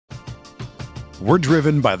We're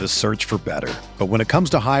driven by the search for better. But when it comes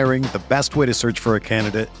to hiring, the best way to search for a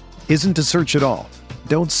candidate isn't to search at all.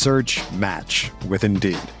 Don't search, match with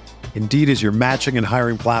Indeed. Indeed is your matching and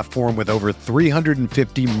hiring platform with over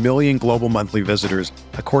 350 million global monthly visitors,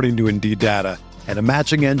 according to Indeed data, and a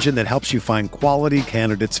matching engine that helps you find quality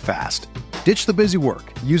candidates fast. Ditch the busy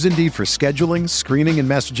work. Use Indeed for scheduling, screening, and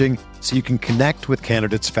messaging so you can connect with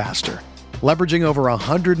candidates faster. Leveraging over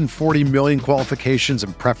 140 million qualifications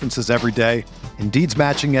and preferences every day, Indeed's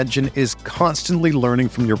matching engine is constantly learning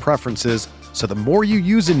from your preferences, so the more you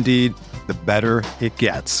use Indeed, the better it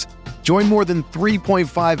gets. Join more than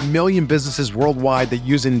 3.5 million businesses worldwide that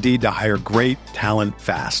use Indeed to hire great talent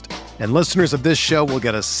fast. And listeners of this show will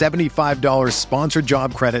get a $75 sponsored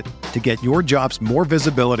job credit to get your jobs more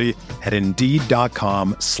visibility at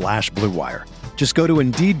Indeed.com/Blue Wire. Just go to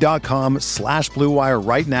Indeed.com/Blue Wire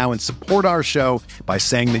right now and support our show by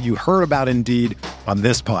saying that you heard about Indeed on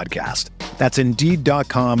this podcast. That's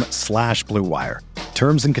Indeed.com/Blue Wire.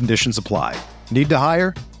 Terms and conditions apply. Need to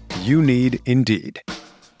hire? You need Indeed.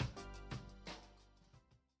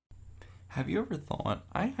 Have you ever thought,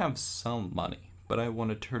 I have some money, but I want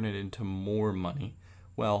to turn it into more money?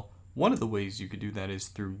 Well, one of the ways you could do that is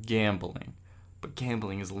through gambling. But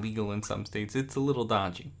gambling is legal in some states. It's a little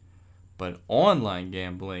dodgy. But online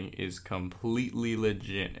gambling is completely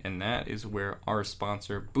legit, and that is where our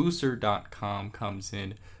sponsor, Booster.com, comes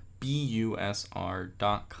in.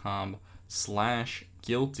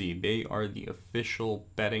 BUSR.com/guilty. They are the official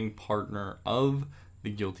betting partner of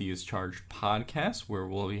the Guilty as Charged podcast, where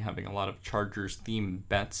we'll be having a lot of Chargers-themed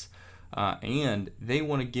bets, and they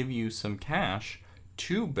want to give you some cash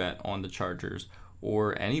to bet on the Chargers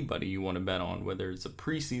or anybody you want to bet on, whether it's a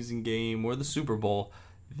preseason game or the Super Bowl.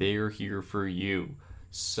 They're here for you.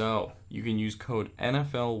 So you can use code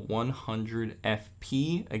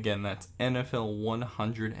NFL100FP. Again, that's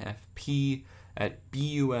NFL100FP at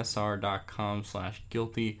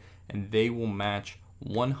BUSR.com/guilty, and they will match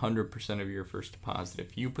 100% of your first deposit.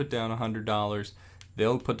 If you put down $100,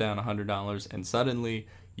 they'll put down $100, and suddenly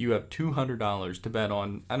you have $200 to bet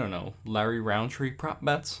on, I don't know, Larry Roundtree prop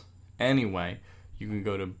bets. Anyway, you can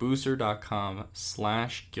go to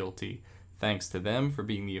booster.com/guilty. Thanks to them for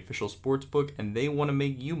being the official sportsbook, and they want to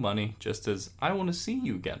make you money just as I want to see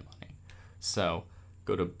you get money. So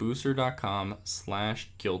go to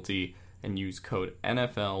booster.com/guilty and use code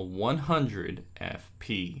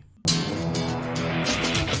NFL100FP.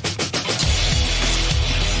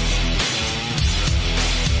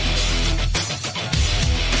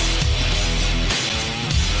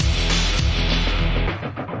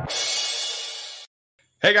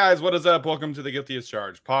 Hey guys, what is up? Welcome to the Guilty as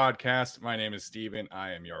Charged podcast. My name is Steven.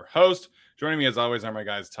 I am your host. Joining me as always are my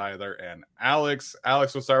guys Tyler and Alex.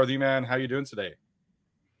 Alex, we'll start with you, man. How you doing today?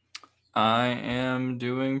 I am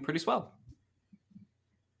doing pretty swell.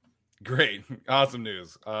 Great. Awesome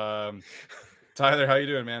news. Tyler, how you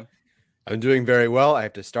doing, man? I'm doing very well. I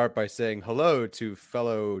have to start by saying hello to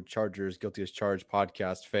fellow Chargers Guilty as Charged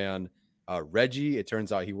podcast fan, Reggie. It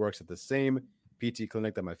turns out he works at the same PT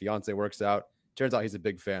clinic that my fiance works out. Turns out he's a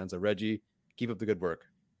big fan. So Reggie, keep up the good work.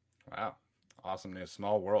 Wow. Awesome news.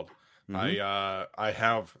 Small world. Mm-hmm. I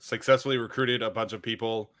have successfully recruited a bunch of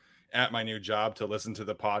people at my new job to listen to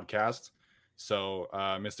the podcast. So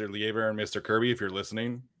Mr. Lieber and Mr. Kirby, if you're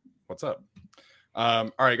listening, what's up? All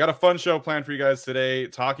right. Got a fun show planned for you guys today,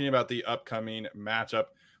 talking about the upcoming matchup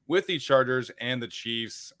with the Chargers and the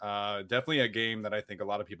Chiefs. Definitely a game that I think a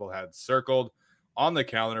lot of people had circled on the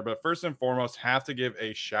calendar. But first and foremost, have to give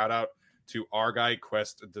a shout out to our guy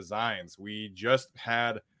Quest Designs. We just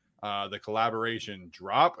had the collaboration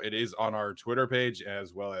drop. It is on our Twitter page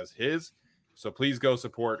as well as his. So please go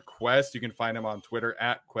support Quest. You can find him on Twitter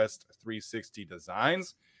at Quest360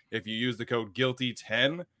 Designs. If you use the code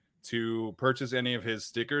GUILTY10 to purchase any of his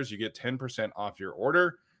stickers, you get 10% off your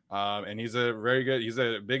order. And he's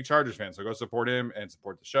a big Chargers fan. So go support him and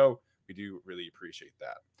support the show. We do really appreciate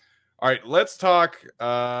that. All right, let's talk.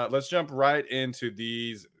 Let's jump right into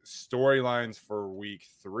these storylines for week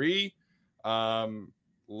 3.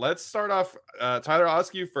 Let's start off. Tyler, I'll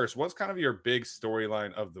ask you first. What's kind of your big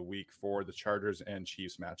storyline of the week for the Chargers and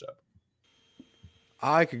Chiefs matchup?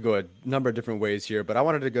 I could go a number of different ways here, but I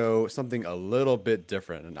wanted to go something a little bit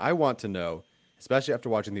different. And I want to know, especially after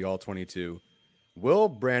watching the All-22, will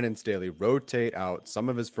Brandon Staley rotate out some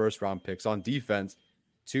of his first-round picks on defense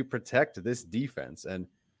to protect this defense? And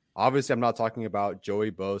obviously, I'm not talking about Joey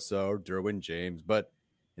Bosa or Derwin James, but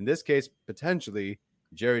in this case, potentially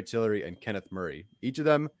Jerry Tillery and Kenneth Murray. Each of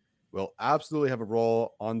them will absolutely have a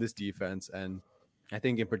role on this defense, and I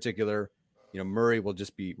think in particular, Murray will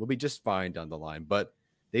be just fine down the line. But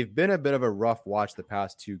they've been a bit of a rough watch the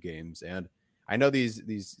past 2 games, and I know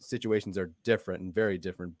these situations are different and very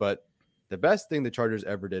different, but the best thing the Chargers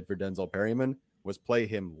ever did for Denzel Perryman was play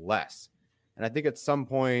him less. And I think at some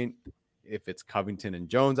point, if it's Covington and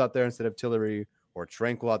Jones out there instead of Tillery, or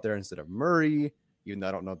Tranquil out there instead of Murray, even though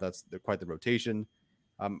I don't know if that's quite the rotation,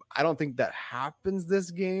 I don't think that happens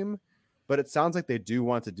this game, but it sounds like they do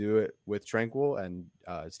want to do it with Tranquil. And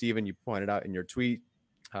Steven, you pointed out in your tweet,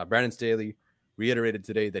 Brandon Staley reiterated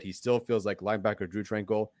today that he still feels like linebacker Drew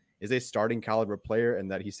Tranquil is a starting caliber player,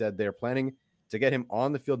 and that he said they're planning to get him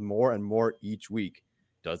on the field more and more each week.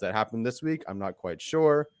 Does that happen this week? I'm not quite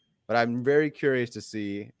sure, but I'm very curious to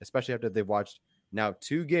see, especially after they've watched now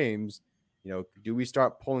 2 games, do we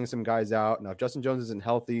start pulling some guys out? Now, if Justin Jones isn't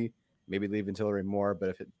healthy, maybe leave Tillery more,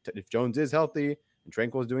 but if Jones is healthy and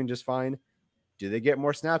Tranquil is doing just fine, do they get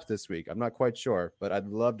more snaps this week? I'm not quite sure, but I'd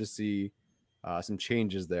love to see some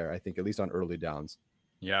changes there, I think, at least on early downs.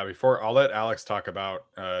 Yeah, before I'll let Alex talk about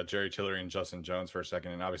Jerry Tillery and Justin Jones for a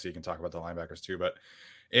second, and obviously you can talk about the linebackers too, but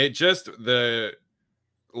it just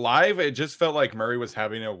felt like Murray was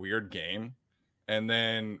having a weird game. And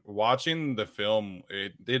then watching the film,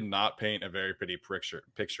 it did not paint a very pretty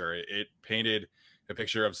picture. It painted a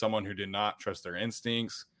picture of someone who did not trust their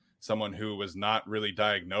instincts, someone who was not really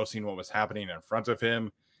diagnosing what was happening in front of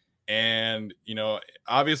him. And,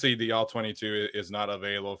 obviously the All-22 is not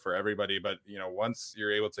available for everybody, but, once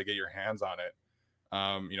you're able to get your hands on it,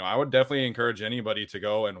 I would definitely encourage anybody to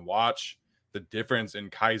go and watch the difference in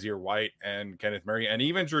Kaiser White and Kenneth Murray and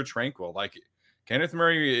even Drew Tranquil. Like, Kenneth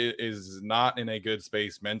Murray is not in a good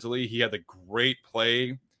space mentally. He had the great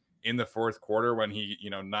play in the fourth quarter when he,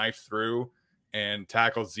 knifed through and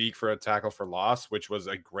tackled Zeke for a tackle for loss, which was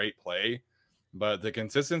a great play. But the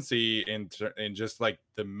consistency in just like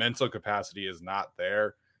the mental capacity is not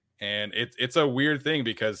there. And it's a weird thing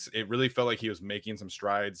because it really felt like he was making some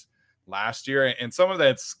strides last year. And some of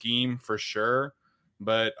that scheme for sure.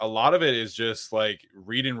 But a lot of it is just like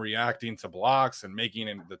reading, reacting to blocks and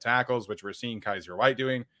making the tackles, which we're seeing Kaiser White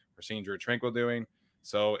doing. We're seeing Drew Tranquil doing.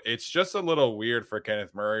 So it's just a little weird for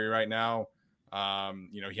Kenneth Murray right now.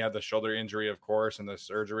 He had the shoulder injury, of course, and the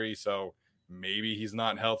surgery. So maybe he's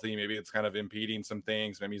not healthy. Maybe it's kind of impeding some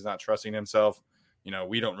things. Maybe he's not trusting himself.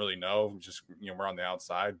 We don't really know. Just, we're on the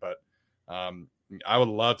outside. But I would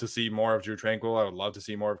love to see more of Drew Tranquil. I would love to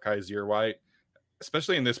see more of Kaiser White,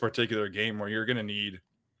 especially in this particular game where you're going to need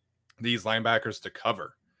these linebackers to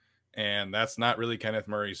cover. And that's not really Kenneth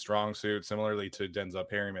Murray's strong suit, similarly to Denzel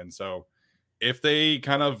Perryman. So if they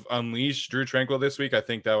kind of unleash Drew Tranquil this week, I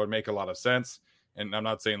think that would make a lot of sense. And I'm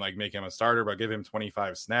not saying like make him a starter, but give him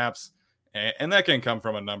 25 snaps. And that can come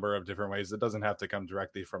from a number of different ways. It doesn't have to come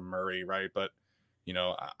directly from Murray, right? But,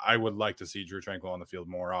 I would like to see Drew Tranquil on the field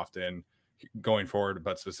more often going forward,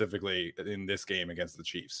 but specifically in this game against the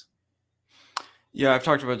Chiefs. Yeah, I've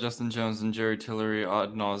talked about Justin Jones and Jerry Tillery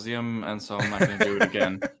ad nauseum, and so I'm not going to do it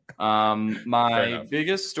again. My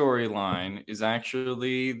biggest storyline is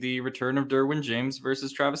actually the return of Derwin James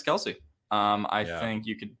versus Travis Kelce. I think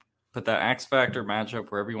you could put that X Factor matchup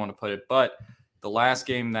wherever you want to put it, but the last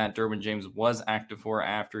game that Derwin James was active for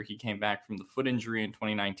after he came back from the foot injury in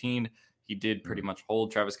 2019, he did pretty much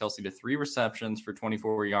hold Travis Kelce to 3 receptions for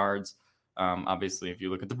 24 yards. Obviously, if you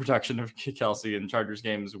look at the production of Kelce in Chargers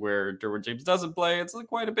games where Derwin James doesn't play, it's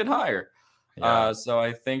quite a bit higher. Yeah. So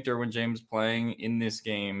I think Derwin James playing in this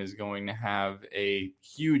game is going to have a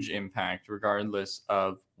huge impact regardless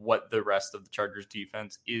of what the rest of the Chargers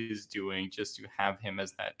defense is doing, just to have him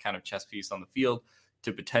as that kind of chess piece on the field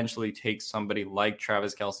to potentially take somebody like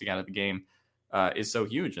Travis Kelce out of the game is so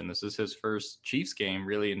huge. And this is his first Chiefs game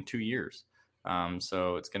really in 2 years.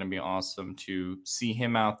 So it's going to be awesome to see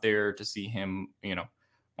him out there, to see him,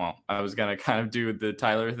 I was going to kind of do the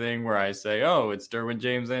Tyler thing where I say, oh, it's Derwin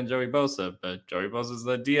James and Joey Bosa, but Joey Bosa is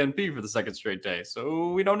the DNP for the second straight day.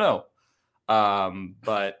 So we don't know.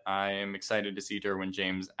 But I am excited to see Derwin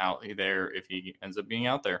James out there if he ends up being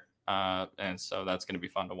out there. And so that's going to be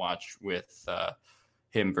fun to watch with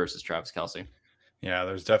him versus Travis Kelce. Yeah,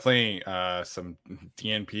 there's definitely some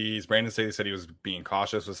DNPs. Brandon Staley said he was being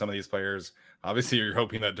cautious with some of these players. Obviously, you're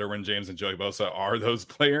hoping that Derwin James and Joey Bosa are those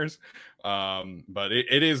players. But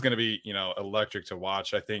it is going to be, electric to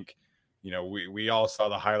watch. I think, we all saw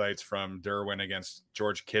the highlights from Derwin against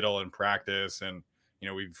George Kittle in practice. And,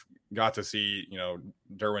 we've got to see,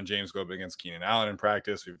 Derwin James go up against Keenan Allen in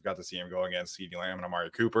practice. We've got to see him go against CeeDee Lamb and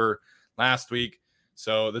Amari Cooper last week.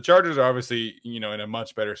 So the Chargers are obviously, in a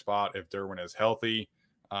much better spot if Derwin is healthy.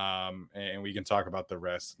 And we can talk about the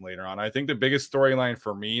rest later on. I think the biggest storyline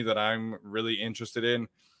for me that I'm really interested in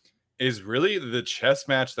is really the chess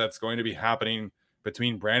match that's going to be happening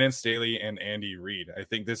between Brandon Staley and Andy Reid. I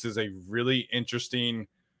think this is a really interesting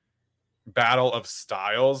battle of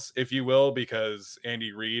styles, if you will, because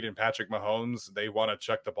Andy Reid and Patrick Mahomes, they want to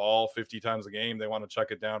chuck the ball 50 times a game. They want to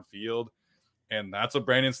chuck it downfield. And that's what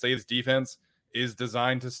Brandon Staley's defense is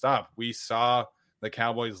designed to stop. We saw the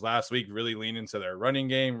Cowboys last week really lean into their running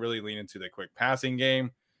game, really lean into the quick passing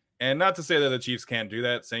game. And not to say that the Chiefs can't do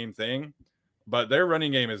that same thing, but their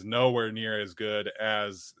running game is nowhere near as good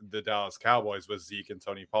as the Dallas Cowboys with Zeke and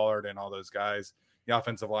Tony Pollard and all those guys. The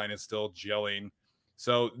offensive line is still gelling.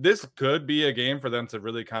 So this could be a game for them to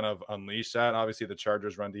really kind of unleash that. Obviously, the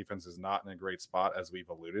Chargers' run defense is not in a great spot, as we've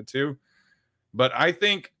alluded to. But I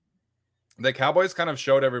think the Cowboys kind of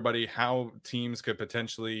showed everybody how teams could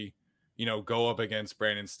potentially, go up against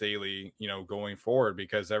Brandon Staley, going forward,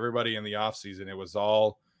 because everybody in the offseason, it was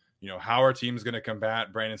all, how are teams going to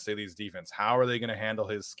combat Brandon Staley's defense? How are they going to handle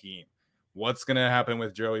his scheme? What's going to happen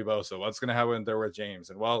with Joey Bosa? What's going to happen there with James?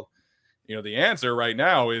 And well, the answer right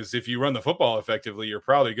now is if you run the football effectively, you're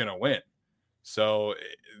probably going to win. So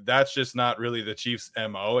that's just not really the Chiefs'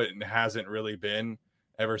 MO. It hasn't really been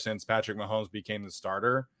ever since Patrick Mahomes became the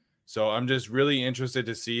starter. So I'm just really interested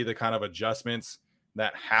to see the kind of adjustments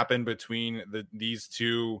that happen between these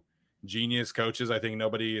two genius coaches. I think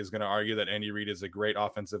nobody is going to argue that Andy Reid is a great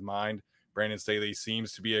offensive mind. Brandon Staley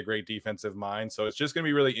seems to be a great defensive mind. So it's just going to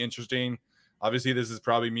be really interesting. Obviously, this is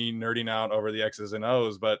probably me nerding out over the X's and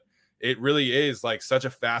O's, but it really is like such a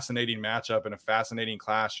fascinating matchup and a fascinating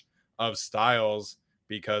clash of styles,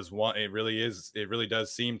 because it really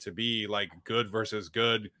does seem to be like good versus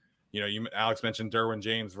good. Alex mentioned Derwin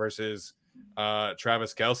James versus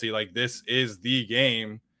Travis Kelce. Like, this is the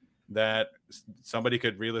game that somebody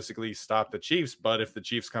could realistically stop the Chiefs. But if the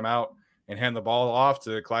Chiefs come out and hand the ball off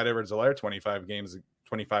to Clyde Edwards-Helaire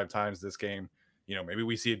 25 times this game, maybe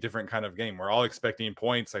we see a different kind of game. We're all expecting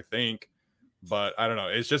points, I think. But I don't know.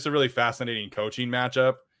 It's just a really fascinating coaching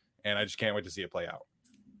matchup, and I just can't wait to see it play out.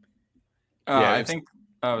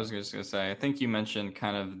 I was just going to say, I think you mentioned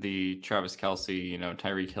kind of the Travis Kelce,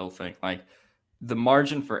 Tyreek Hill thing. Like, the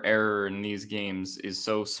margin for error in these games is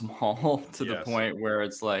so small to the point where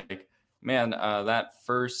it's like, man, that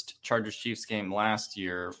first Chargers-Chiefs game last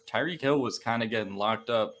year, Tyreek Hill was kind of getting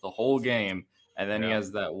locked up the whole game. And then he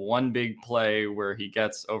has that one big play where he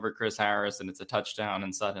gets over Chris Harris and it's a touchdown,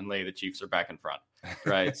 and suddenly the Chiefs are back in front,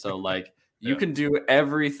 right? So, like, you can do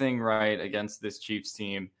everything right against this Chiefs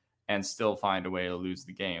team and still find a way to lose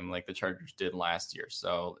the game like the Chargers did last year.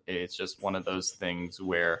 So it's just one of those things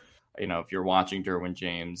where, if you're watching Derwin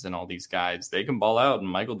James and all these guys, they can ball out. And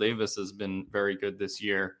Michael Davis has been very good this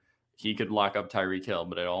year. He could lock up Tyreek Hill,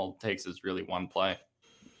 but it all takes is really one play.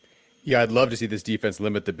 Yeah, I'd love to see this defense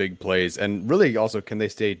limit the big plays, and really also, can they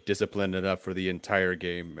stay disciplined enough for the entire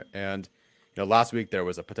game? And last week there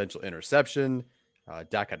was a potential interception.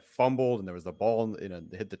 Dak had fumbled, and there was the ball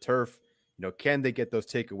hit the turf. Can they get those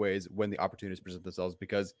takeaways when the opportunities present themselves?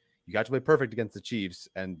 Because you got to play perfect against the Chiefs,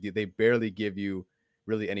 and they barely give you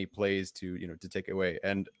really any plays to take away.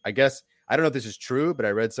 And I guess, I don't know if this is true, but I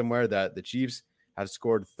read somewhere that the Chiefs have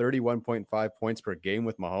scored 31.5 points per game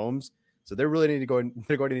with Mahomes. So they're going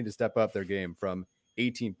to need to step up their game from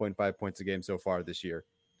 18.5 points a game so far this year.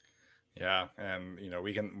 Yeah. And,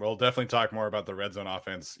 we'll definitely talk more about the red zone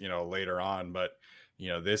offense, later on, but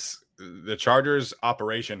the Chargers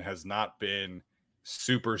operation has not been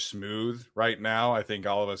super smooth right now. I think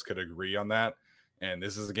all of us could agree on that. And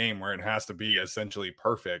this is a game where it has to be essentially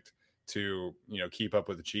perfect to, keep up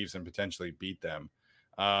with the Chiefs and potentially beat them.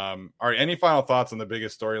 All right. Any final thoughts on the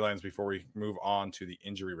biggest storylines before we move on to the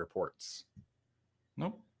injury reports?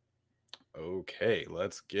 Nope. Okay,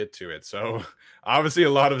 let's get to it. So obviously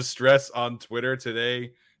a lot of stress on Twitter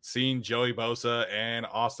today, seeing Joey Bosa and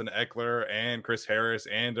Austin Eckler and Chris Harris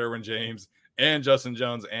and Derwin James and Justin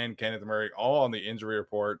Jones and Kenneth Murray all on the injury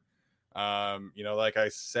report. Like I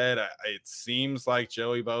said, it seems like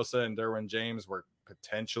Joey Bosa and Derwin James were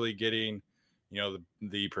potentially getting,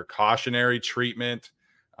 the precautionary treatment.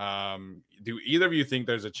 Do either of you think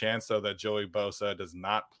there's a chance, though, that Joey Bosa does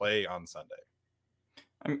not play on Sunday?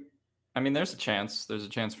 I mean, there's a chance. There's a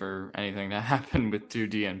chance for anything to happen with two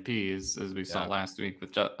DNPs, as we saw last week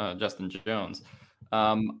with Justin Jones.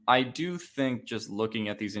 I do think, just looking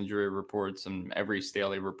at these injury reports and every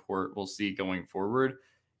Staley report we'll see going forward,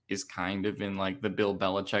 is kind of in like the Bill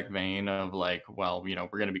Belichick vein of like, well, we're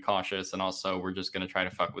going to be cautious, and also we're just going to try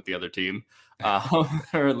to fuck with the other team. Or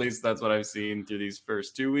at least that's what I've seen through these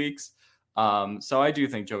first 2 weeks. So I do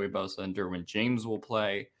think Joey Bosa and Derwin James will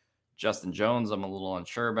play. Justin Jones, I'm a little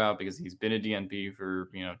unsure about, because he's been a DNP for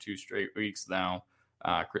 2 straight weeks now.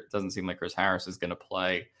 It doesn't seem like Chris Harris is going to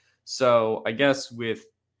play. So I guess with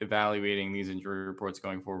evaluating these injury reports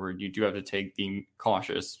going forward, you do have to take the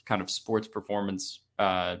cautious kind of sports performance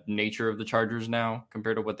nature of the Chargers now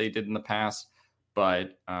compared to what they did in the past.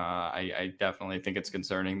 But I definitely think it's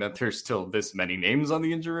concerning that there's still this many names on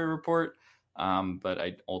the injury report. But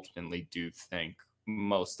I ultimately do think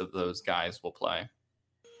most of those guys will play.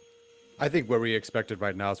 I think where we expected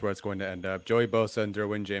right now is where it's going to end up. Joey Bosa and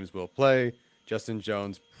Derwin James will play. Justin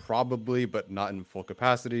Jones probably, but not in full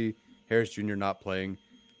capacity. Harris Jr. not playing.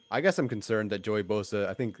 I guess I'm concerned that Joey Bosa,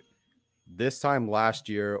 I think this time last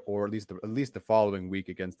year, or at least the following week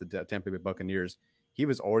against the Tampa Bay Buccaneers, he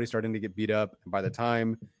was already starting to get beat up. And by the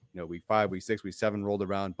time, week 5, week 6, week 7 rolled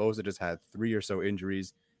around, Bosa just had 3 or so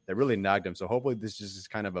injuries that really nagged him. So hopefully this is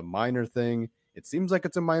just kind of a minor thing. It seems like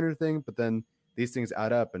it's a minor thing, but then these things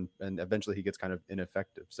add up and eventually he gets kind of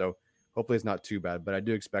ineffective. So hopefully it's not too bad, but I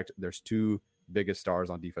do expect there's 2 biggest stars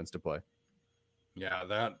on defense to play. Yeah,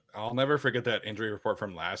 that I'll never forget that injury report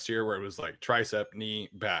from last year where it was like tricep, knee,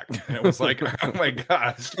 back. And it was like, oh my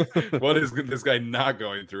gosh, what is this guy not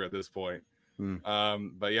going through at this point?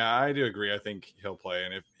 But yeah, I do agree. I think he'll play.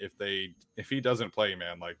 And if he doesn't play,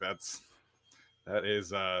 man, like that is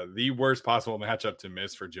the worst possible matchup to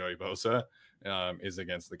miss for Joey Bosa is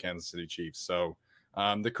against the Kansas City Chiefs. So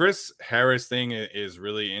the Chris Harris thing is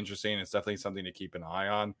really interesting. It's definitely something to keep an eye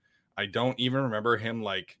on. I don't even remember him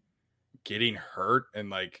like getting hurt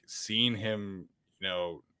and like seeing him,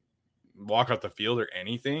 walk off the field or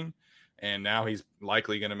anything. And now he's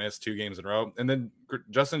likely going to miss 2 games in a row. And then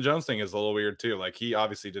Justin Jones thing is a little weird too. Like he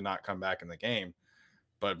obviously did not come back in the game,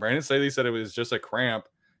 but Brandon Staley said it was just a cramp.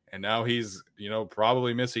 And now he's,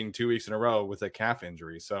 probably missing 2 weeks in a row with a calf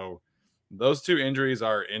injury. So those 2 injuries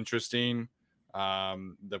are interesting.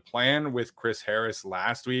 The plan with Chris Harris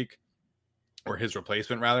last week, or his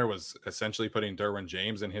replacement rather, was essentially putting Derwin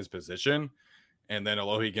James in his position. And then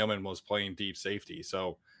Alohi Gilman was playing deep safety.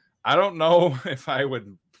 So I don't know if I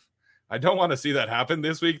don't want to see that happen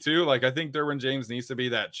this week too. Like I think Derwin James needs to be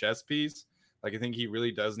that chess piece. Like I think he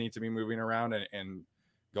really does need to be moving around and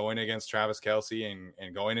going against Travis Kelce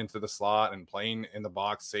and going into the slot and playing in the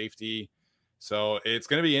box safety. So it's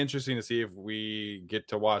going to be interesting to see if we get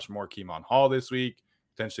to watch more Keemon Hall this week,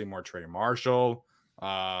 potentially more Trey Marshall.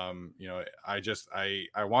 I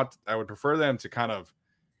would prefer them to kind of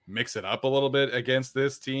mix it up a little bit against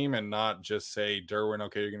this team and not just say, Derwin,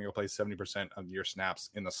 okay, you're going to go play 70% of your snaps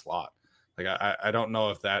in the slot. Like, I don't know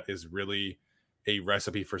if that is really a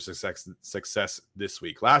recipe for success this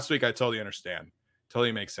week. Last week, I totally understand.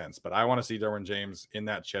 Totally makes sense. But I want to see Derwin James in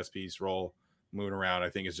that chess piece role, moving around. I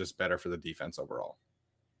think it's just better for the defense overall.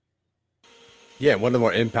 Yeah, one of the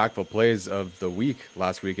more impactful plays of the week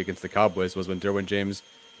last week against the Cowboys was when Derwin James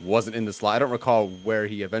wasn't in the slot. I don't recall where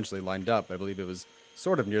he eventually lined up. I believe it was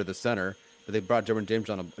sort of near the center, but they brought Derwin James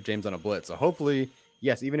on a blitz. So hopefully,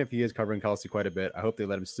 yes, even if he is covering Kelce quite a bit, I hope they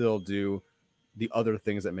let him still do the other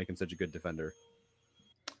things that make him such a good defender.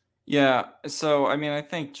 Yeah, so I mean, I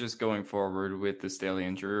think just going forward with the Staley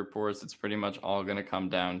injury reports, it's pretty much all going to come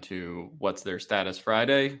down to what's their status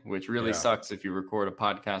Friday, which really sucks if you record a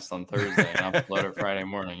podcast on Thursday and upload it Friday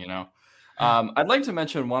morning, I'd like to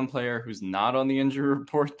mention one player who's not on the injury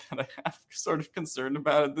report that I have sort of concerned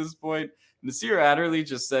about at this point. Nasir Adderley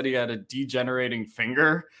just said he had a degenerating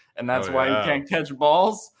finger, and that's why he can't catch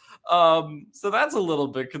balls. So that's a little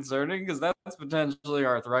bit concerning because that's potentially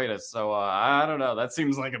arthritis. So I don't know. That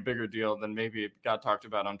seems like a bigger deal than maybe it got talked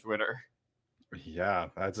about on Twitter. Yeah,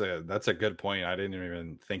 that's a good point. I didn't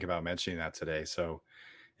even think about mentioning that today. So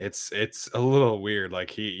it's a little weird.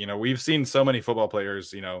 Like we've seen so many football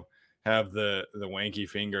players, have the wanky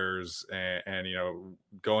fingers and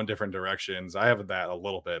go in different directions. I have that a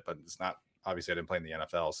little bit, but it's not, obviously I didn't play in the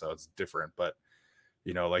NFL, so it's different. But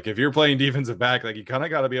like if you're playing defensive back, like you kind of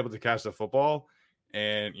got to be able to catch the football.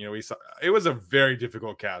 And, we saw it was a very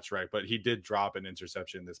difficult catch, right? But he did drop an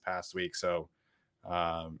interception this past week. So,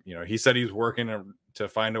 he said he's working to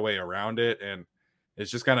find a way around it. And it's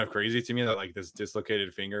just kind of crazy to me that like this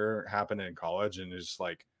dislocated finger happened in college and it's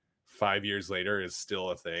like 5 years later is still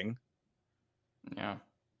a thing. Yeah.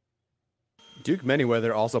 Duke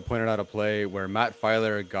Manyweather also pointed out a play where Matt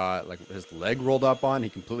Filer got like his leg rolled up on. He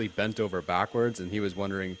completely bent over backwards, and he was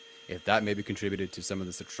wondering if that maybe contributed to some of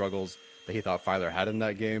the struggles that he thought Filer had in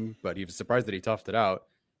that game. But he was surprised that he toughed it out.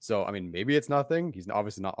 So, I mean, maybe it's nothing. He's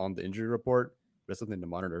obviously not on the injury report, but it's something to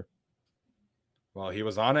monitor. Well, he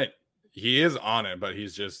was on it. He is on it, but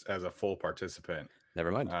he's just as a full participant.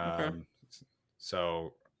 Never mind. Okay.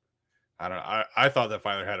 So, I don't know. I thought that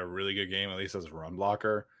Filer had a really good game, at least as a run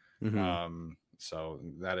blocker. Mm-hmm. So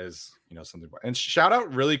that is, something. And shout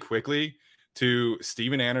out really quickly to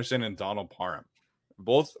Steven Anderson and Donald Parham,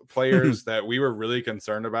 both players that we were really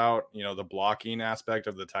concerned about, the blocking aspect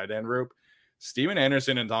of the tight end group. Steven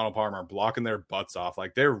Anderson and Donald Parham are blocking their butts off.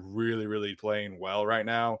 Like they're really, really playing well right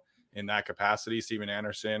now in that capacity. Steven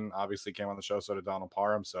Anderson obviously came on the show, so did Donald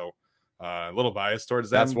Parham. So a little biased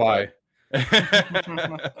towards them. That's why.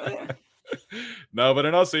 No, but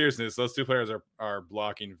in all seriousness, those two players are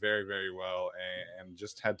blocking very, very well, and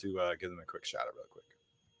just had to give them a quick shout out real quick.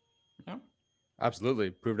 Yeah.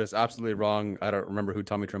 Absolutely. Proved us absolutely wrong. I don't remember who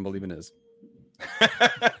Tommy Tremble even is.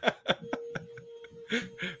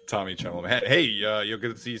 Tommy Tremble. Hey, you'll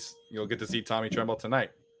get to see Tommy Tremble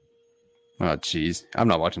tonight. Oh, jeez. I'm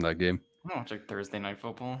not watching that game. I watch like Thursday Night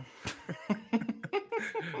Football.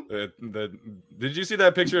 Did you see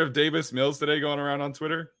that picture of Davis Mills today going around on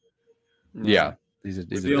Twitter? Yeah. He's a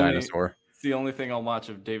dinosaur. It's the only thing I'll watch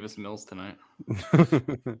of Davis Mills tonight.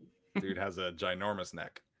 Dude has a ginormous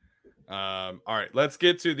neck. All right, let's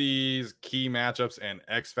get to these key matchups and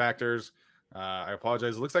X factors. I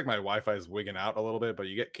apologize. It looks like my Wi-Fi is wigging out a little bit, but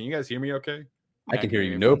can you guys hear me okay? I can hear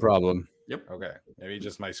you, no problem. Yep. Okay. Maybe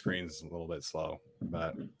just my screen's a little bit slow,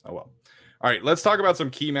 but oh well. All right, let's talk about some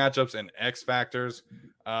key matchups and X factors.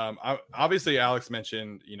 Obviously, Alex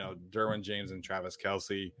mentioned, Derwin James and Travis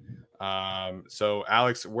Kelce. So,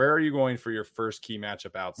 Alex, where are you going for your first key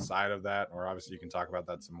matchup outside of that? Or obviously, you can talk about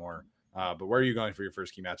that some more. But where are you going for your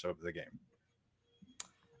first key matchup of the game?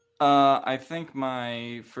 I think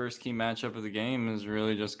my first key matchup of the game is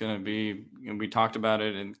really just going to be, we talked about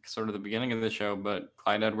it in sort of the beginning of the show, but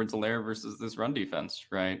Clyde Edwards-Helaire versus this run defense,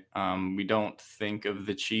 right? We don't think of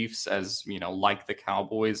the Chiefs as, like the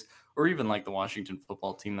Cowboys or even like the Washington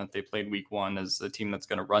football team that they played week 1 as a team that's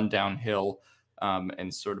going to run downhill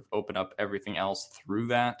and sort of open up everything else through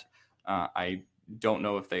that. I don't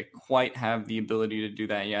know if they quite have the ability to do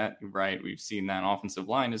that yet, right? We've seen that offensive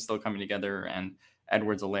line is still coming together, and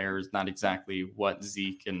Edwards-Helaire is not exactly what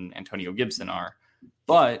Zeke and Antonio Gibson are.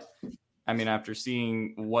 But, I mean, after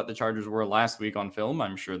seeing what the Chargers were last week on film,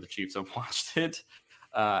 I'm sure the Chiefs have watched it.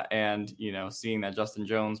 And, seeing that Justin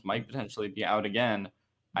Jones might potentially be out again,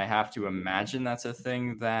 I have to imagine that's a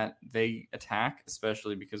thing that they attack,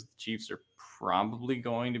 especially because the Chiefs are probably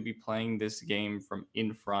going to be playing this game from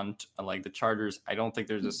in front. Like the Chargers, I don't think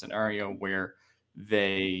there's a scenario where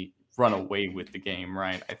they run away with the game,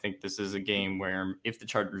 right? I think this is a game where if the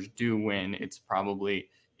Chargers do win, it's probably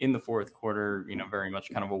in the fourth quarter, very much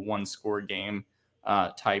kind of a one-score game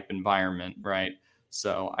type environment, right?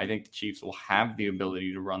 So I think the Chiefs will have the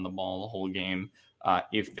ability to run the ball the whole game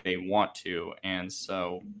if they want to. And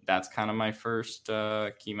so that's kind of my first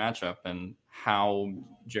key matchup, and how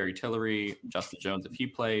Jerry Tillery, Justin Jones, if he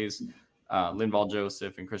plays, Linval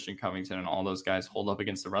Joseph and Christian Covington and all those guys hold up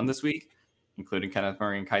against the run this week, including Kenneth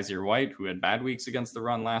Murray and Kaiser White, who had bad weeks against the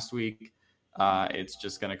run last week. It's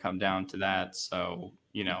just going to come down to that. So,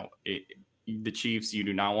 the Chiefs, you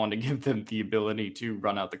do not want to give them the ability to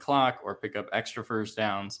run out the clock or pick up extra first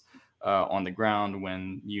downs on the ground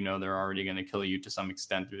when they're already going to kill you to some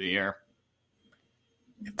extent through the air.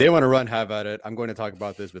 If they want to run, have at it. I'm going to talk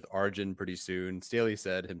about this with Arjun pretty soon. Staley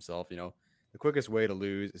said himself, the quickest way to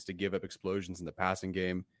lose is to give up explosions in the passing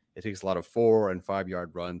game. It takes a lot of 4 and 5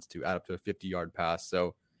 yard runs to add up to a 50-yard pass.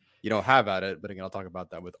 So, have at it. But again, I'll talk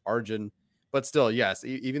about that with Arjun. But still, yes,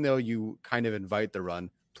 even though you kind of invite the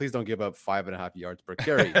run, please don't give up 5.5 yards per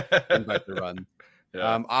carry. Invite the run.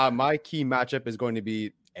 Yeah. My key matchup is going to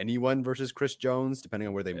be anyone versus Chris Jones, depending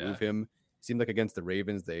on where they move him. It seemed like against the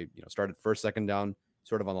Ravens, they started first, second down,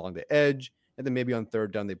 sort of along the edge, and then maybe on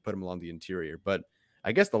third down they put him along the interior. But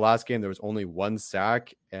I guess the last game there was only 1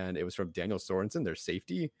 sack, and it was from Daniel Sorensen, their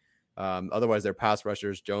safety. Otherwise, their pass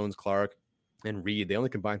rushers, Jones, Clark, and Reed, they only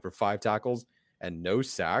combined for 5 tackles and no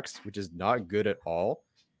sacks, which is not good at all.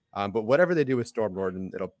 But whatever they do with Storm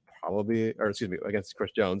Norton, against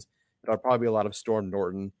Chris Jones, it'll probably be a lot of Storm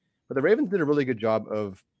Norton. But the Ravens did a really good job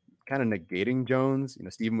of kind of negating Jones.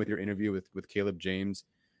 Stephen, with your interview with Caleb James,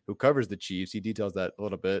 who covers the Chiefs, he details that a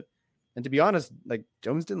little bit. And to be honest, like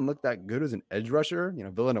Jones didn't look that good as an edge rusher.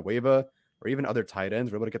 Villanueva or even other tight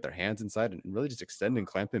ends were able to get their hands inside and really just extend and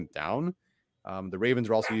clamp him down. The Ravens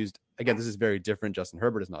were also used, again, this is very different. Justin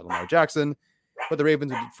Herbert is not Lamar Jackson, but the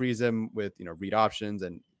Ravens would freeze him with, read options,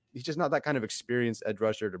 and he's just not that kind of experienced edge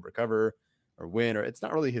rusher to recover or win, or it's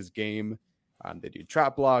not really his game. They do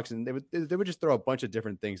trap blocks, and they would just throw a bunch of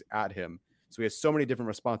different things at him. So he has so many different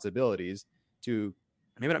responsibilities to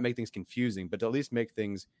maybe not make things confusing, but to at least make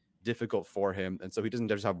things difficult for him. And so he doesn't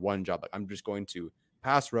just have one job. Like, I'm just going to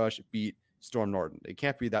pass rush, beat Storm Norton. It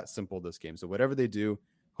can't be that simple this game. So whatever they do,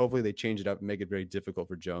 hopefully they change it up and make it very difficult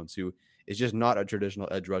for Jones, who is just not a traditional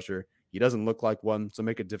edge rusher. He doesn't look like one, so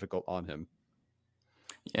make it difficult on him.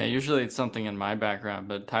 Yeah, usually it's something in my background,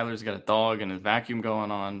 but Tyler's got a dog and his vacuum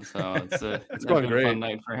going on, so It's it's going been a fun great.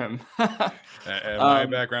 night for him. And my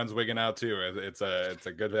um, background's wigging out too. It's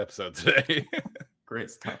a good episode today.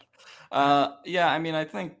 Great stuff. Yeah, I mean, I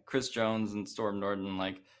think Chris Jones and Storm Norton,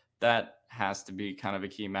 like that has to be kind of a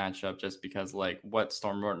key matchup, just because like what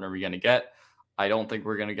Storm Norton are we going to get? I don't think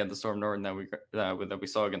we're going to get the Storm Norton that we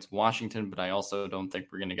saw against Washington, but I also don't think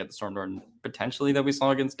we're going to get the Storm Norton potentially that we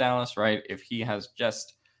saw against Dallas. Right? If he has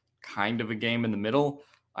just kind of a game in the middle,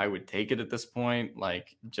 I would take it at this point.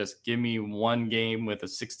 Like, just give me one game with a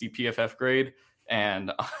 60 PFF grade,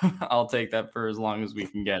 and I'll take that for as long as we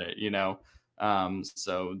can get it.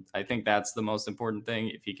 So I think that's the most important thing.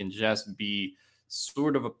 If he can just be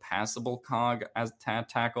sort of a passable cog as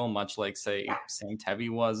tackle, much like, say, Sam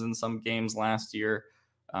Tevi was in some games last year,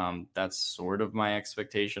 that's sort of my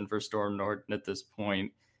expectation for Storm Norton at this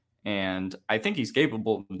point. And I think he's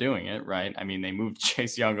capable of doing it, right? I mean, they moved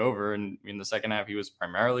Chase Young over, and in the second half, he was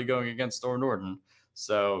primarily going against Storm Norton.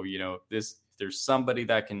 So, if there's somebody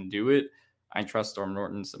that can do it, I trust Storm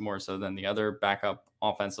Norton more so than the other backup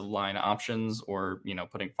offensive line options, or,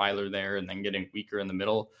 putting Filer there and then getting weaker in the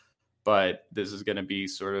middle. But this is going to be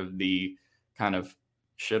sort of the kind of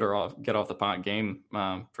get off the pot game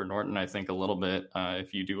for Norton, I think, a little bit.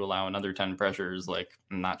 If you do allow another 10 pressures, like,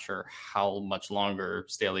 I'm not sure how much longer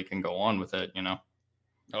Staley can go on with it.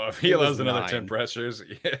 Oh, if he allows another 10 pressures,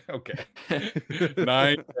 yeah, okay.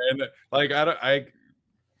 9, 10. Like,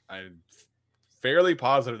 I'm fairly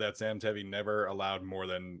positive that Sam Tevi never allowed more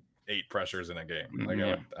than 8 pressures in a game.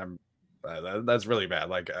 Like, that's really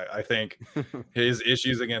bad. Like, I think his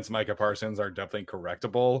issues against Micah Parsons are definitely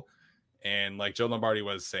correctable. And like Joe Lombardi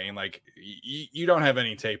was saying, like, you don't have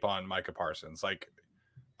any tape on Micah Parsons. Like,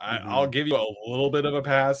 I'll give you a little bit of a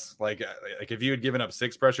pass. Like if you had given up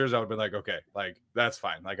 6 pressures, I would have been like, okay, like that's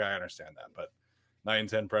fine. Like, I understand that. But 9,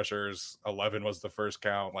 10 pressures, 11 was the first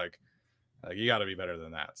count. Like you got to be better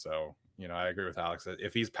than that. So, I agree with Alex that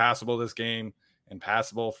if he's passable this game and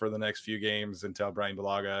passable for the next few games until Brian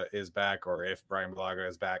Bulaga is back, or if Brian Bulaga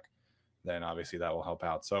is back, then obviously that will help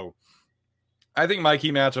out. So I think my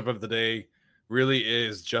key matchup of the day really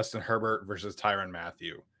is Justin Herbert versus Tyrann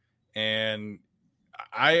Mathieu. And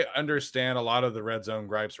I understand a lot of the red zone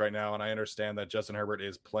gripes right now, and I understand that Justin Herbert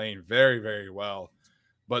is playing very, very well.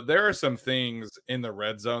 But there are some things in the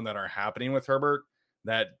red zone that are happening with Herbert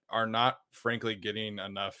that are not, frankly, getting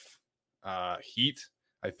enough heat.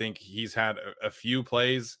 I think he's had a few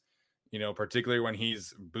plays, particularly when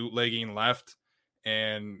he's bootlegging left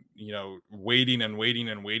and, waiting and waiting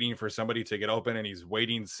and waiting for somebody to get open, and he's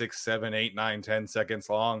waiting 6, 7, 8, 9, 10 seconds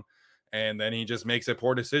long. And then he just makes a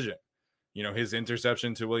poor decision. His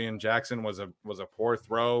interception to William Jackson was a poor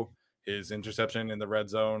throw. His interception in the red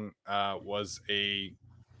zone was a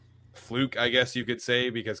fluke, I guess you could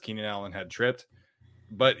say, because Keenan Allen had tripped.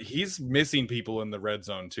 But he's missing people in the red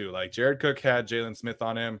zone too. Like, Jared Cook had Jalen Smith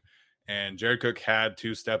on him, and Jared Cook had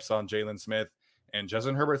 2 steps on Jalen Smith, and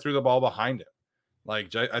Justin Herbert threw the ball behind him.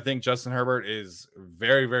 Like, I think Justin Herbert is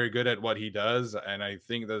very, very good at what he does, and I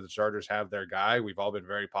think that the Chargers have their guy. We've all been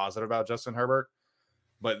very positive about Justin Herbert.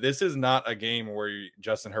 But this is not a game where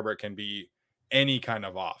Justin Herbert can be any kind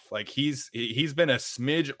of off. Like, he's been a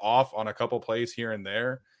smidge off on a couple plays here and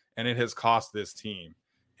there, and it has cost this team.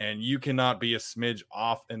 And you cannot be a smidge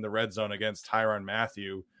off in the red zone against Tyrann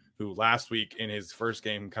Mathieu, who last week in his first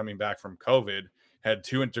game coming back from COVID had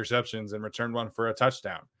 2 interceptions and returned 1 for a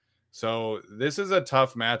touchdown. So this is a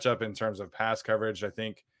tough matchup in terms of pass coverage. I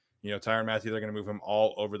think, Tyrann Mathieu, they're going to move him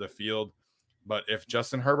all over the field. But if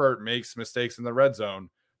Justin Herbert makes mistakes in the red zone,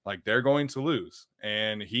 like, they're going to lose.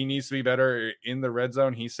 And he needs to be better in the red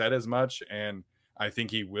zone. He said as much, and I think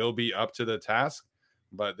he will be up to the task.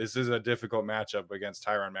 But this is a difficult matchup against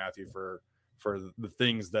Tyrann Mathieu for the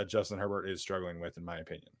things that Justin Herbert is struggling with, in my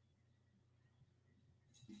opinion.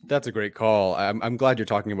 That's a great call. I'm glad you're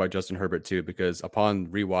talking about Justin Herbert too, because upon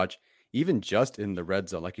rewatch, even just in the red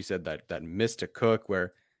zone, like you said, that miss to Cook,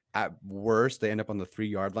 where at worst they end up on the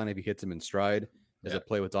 3-yard line if he hits him in stride. There's a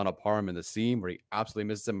play with Donald Parham in the seam where he absolutely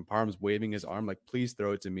misses him. Parham's waving his arm like, please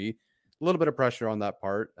throw it to me. A little bit of pressure on that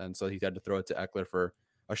part, and so he had to throw it to Eckler for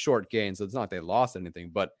a short gain. So it's not like they lost anything,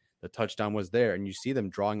 but the touchdown was there, and you see them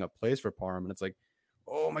drawing up plays for Parham, and it's like,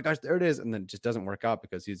 oh my gosh, there it is. And then it just doesn't work out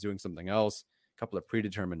because he's doing something else. A couple of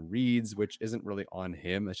predetermined reads, which isn't really on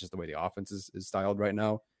him. It's just the way the offense is styled right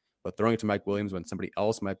now. But throwing it to Mike Williams when somebody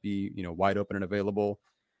else might be, wide open and available,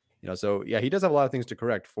 so yeah, he does have a lot of things to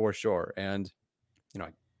correct for sure. And,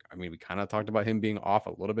 I mean, we kind of talked about him being off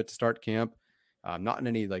a little bit to start camp, not in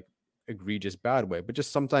any like egregious bad way, but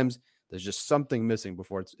just sometimes there's just something missing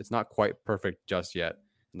before it's not quite perfect just yet.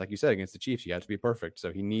 And like you said, against the Chiefs, you have to be perfect.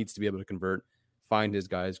 So he needs to be able to convert, find his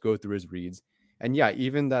guys, go through his reads. And yeah,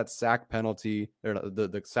 even that sack penalty, or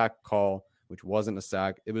the sack call, which wasn't a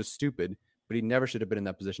sack, it was stupid, but he never should have been in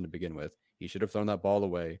that position to begin with. He should have thrown that ball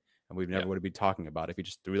away, and we never would be talking about it if he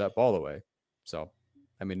just threw that ball away. So,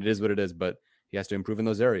 I mean, it is what it is, but he has to improve in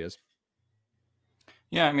those areas.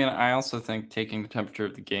 Yeah, I mean, I also think taking the temperature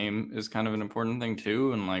of the game is kind of an important thing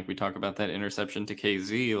too. And like we talk about that interception to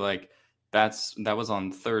KZ, like that was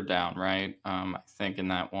on third down, right? I think in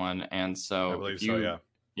that one. And so I believe if you, so,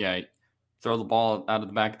 yeah, throw the ball out of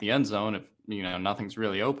the back of the end zone, if nothing's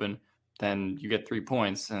really open, then you get 3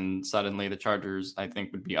 points, and suddenly the Chargers, I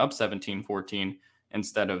think, would be up 17-14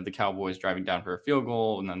 instead of the Cowboys driving down for a field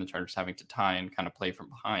goal and then the Chargers having to tie and kind of play from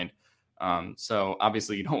behind. So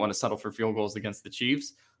obviously you don't want to settle for field goals against the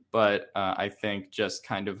Chiefs, but I think just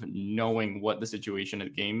kind of knowing what the situation of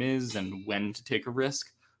the game is and when to take a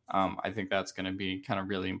risk, I think that's going to be kind of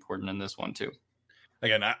really important in this one too.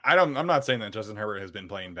 Again, I'm not saying that Justin Herbert has been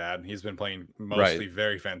playing bad. He's been playing mostly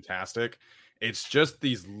very fantastic. It's just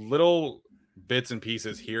these little bits and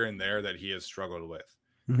pieces here and there that he has struggled with.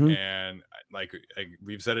 Mm-hmm. And like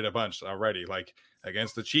we've said it a bunch already, like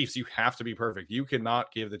against the Chiefs, you have to be perfect. You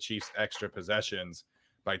cannot give the Chiefs extra possessions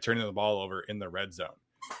by turning the ball over in the red zone.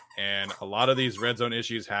 And a lot of these red zone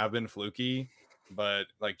issues have been fluky, but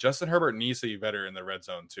like Justin Herbert needs to be better in the red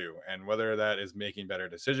zone too. And whether that is making better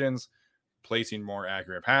decisions, placing more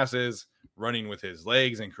accurate passes, running with his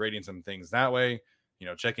legs and creating some things that way,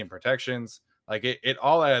 checking protections. Like it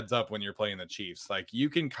all adds up when you're playing the Chiefs. Like you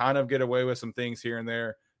can kind of get away with some things here and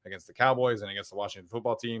there against the Cowboys and against the Washington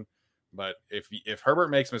football team. But if Herbert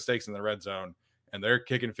makes mistakes in the red zone and they're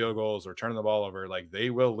kicking field goals or turning the ball over, like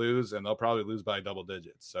they will lose, and they'll probably lose by double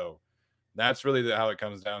digits. So that's really how it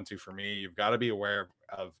comes down to for me. You've got to be aware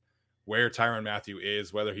of where Tyrann Mathieu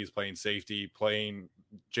is, whether he's playing safety, playing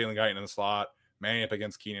Jalen Guyton in the slot, manning up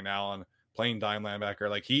against Keenan Allen, playing dime linebacker.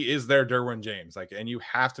 Like he is their Derwin James. Like, and you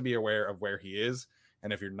have to be aware of where he is.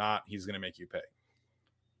 And if you're not, he's going to make you pay.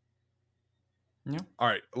 Yeah. All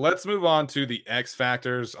right, let's move on to the X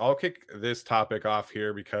factors. I'll kick this topic off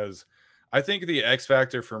here because I think the X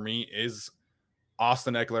factor for me is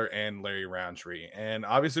Austin Eckler and Larry Roundtree. And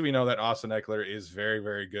obviously we know that Austin Eckler is very,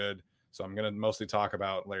 very good. So I'm going to mostly talk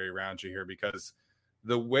about Larry Roundtree here because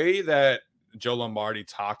the way that Joe Lombardi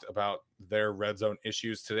talked about their red zone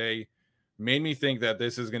issues today made me think that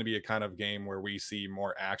this is going to be a kind of game where we see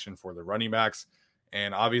more action for the running backs.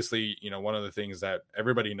 And obviously, one of the things that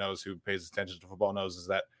everybody knows who pays attention to football knows is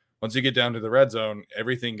that once you get down to the red zone,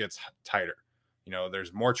 everything gets tighter.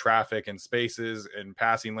 There's more traffic and spaces and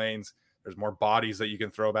passing lanes. There's more bodies that you can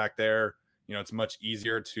throw back there. It's much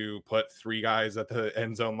easier to put 3 guys at the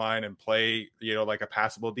end zone line and play, like a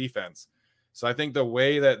passable defense. So I think the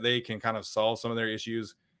way that they can kind of solve some of their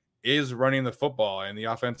issues is running the football, and the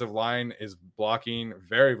offensive line is blocking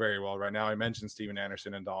very, very well right now. I mentioned Steven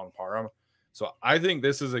Anderson and Donald Parham. So I think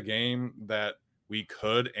this is a game that we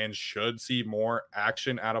could and should see more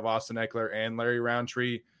action out of Austin Eckler and Larry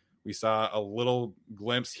Roundtree. We saw a little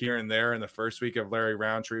glimpse here and there in the first week of Larry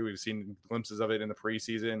Roundtree. We've seen glimpses of it in the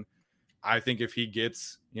preseason. I think if he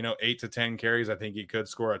gets, 8 to 10 carries, I think he could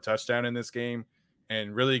score a touchdown in this game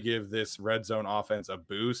and really give this red zone offense a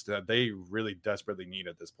boost that they really desperately need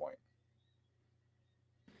at this point.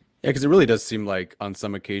 Yeah, because it really does seem like on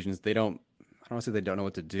some occasions I don't want to say they don't know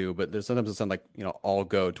what to do, but there's sometimes it sounds like, all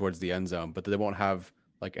go towards the end zone, but they won't have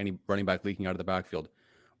like any running back leaking out of the backfield,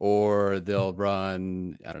 or they'll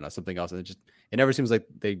run, I don't know, something else. And it never seems like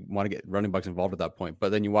they want to get running backs involved at that point.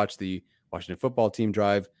 But then you watch the Washington football team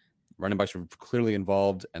drive, running backs were clearly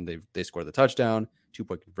involved, and they scored the touchdown,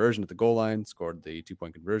 2-point conversion at the goal line, scored the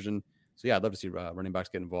 2-point conversion. So yeah, I'd love to see running backs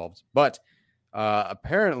get involved. But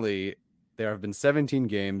apparently there have been 17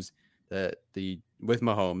 games that with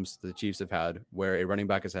Mahomes, the Chiefs have had where a running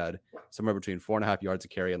back has had somewhere between 4.5 yards a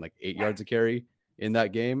carry and like 8 yards a carry in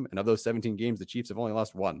that game. And of those 17 games, the Chiefs have only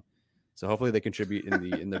lost 1. So hopefully they contribute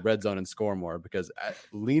in the red zone and score more, because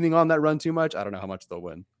leaning on that run too much, I don't know how much they'll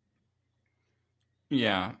win.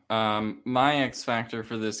 Yeah. My X factor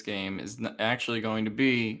for this game is actually going to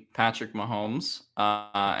be Patrick Mahomes.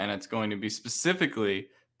 And it's going to be specifically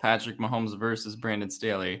Patrick Mahomes versus Brandon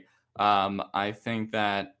Staley. I think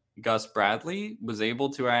that Gus Bradley was able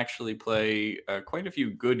to actually play quite a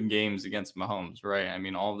few good games against Mahomes, right? I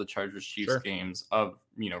mean, all of the Chargers-Chiefs games of,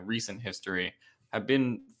 recent history have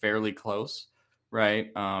been fairly close,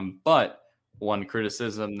 right? But one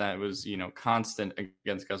criticism that was, constant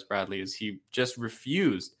against Gus Bradley is he just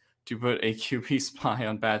refused to put a QB spy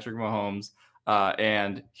on Patrick Mahomes.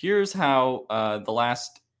 And here's how the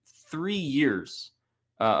last 3 years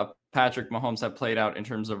Patrick Mahomes have played out in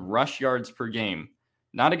terms of rush yards per game,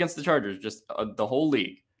 not against the Chargers, just the whole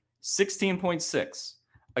league, 16.6.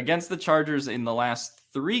 Against the Chargers in the last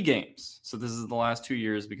 3 games, so this is the last 2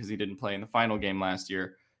 years because he didn't play in the final game last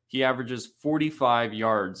year, he averages 45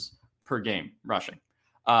 yards per game rushing.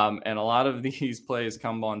 And a lot of these plays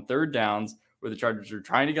come on third downs where the Chargers are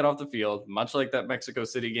trying to get off the field, much like that Mexico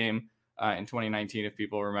City game in 2019, if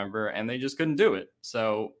people remember, and they just couldn't do it.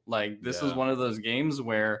 So, like, this is one of those games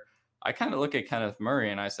where I kind of look at Kenneth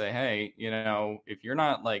Murray and I say, hey, if you're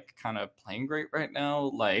not like kind of playing great right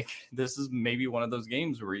now, like this is maybe one of those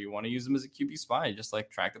games where you want to use him as a QB spy, just like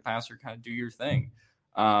track the passer, kind of do your thing.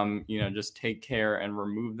 Just take care and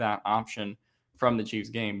remove that option from the Chiefs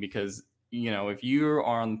game because, if you are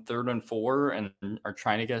on 3rd and 4 and are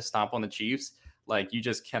trying to get a stop on the Chiefs, like you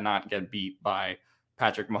just cannot get beat by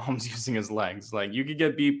Patrick Mahomes using his legs. Like you could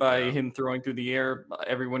get beat by him throwing through the air.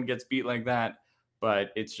 Everyone gets beat like that.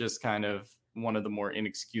 But it's just kind of one of the more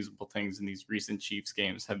inexcusable things in these recent Chiefs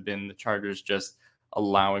games have been the Chargers just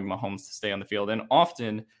allowing Mahomes to stay on the field and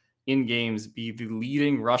often in games be the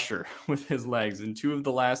leading rusher with his legs. In 2 of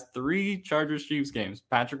the last 3 Chargers-Chiefs games,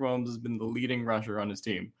 Patrick Mahomes has been the leading rusher on his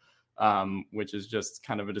team, which is just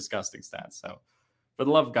kind of a disgusting stat. So for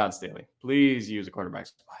the love of God, Staley, please use a quarterback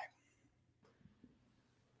spy.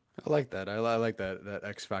 I like that. I like that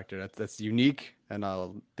X factor. That's unique, and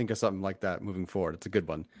I'll think of something like that moving forward. It's a good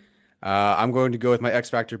one. I'm going to go with my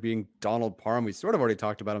X factor being Donald Parham. We sort of already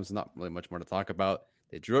talked about him, so not really much more to talk about.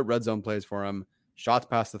 They drew up red zone plays for him. Shots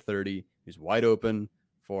past the 30. He's wide open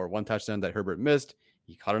for 1 touchdown that Herbert missed.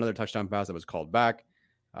 He caught another touchdown pass that was called back.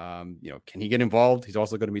 Can he get involved? He's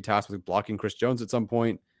also going to be tasked with blocking Chris Jones at some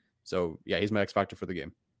point. So, yeah, he's my X factor for the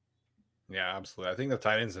game. Yeah, absolutely. I think the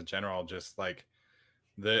Titans in general just like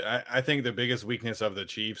I think the biggest weakness of the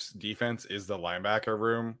Chiefs defense is the linebacker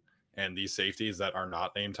room and these safeties that are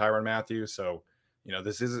not named Tyrann Mathieu. So,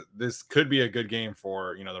 this could be a good game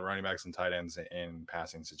for, the running backs and tight ends in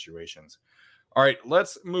passing situations. All right,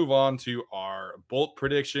 let's move on to our bolt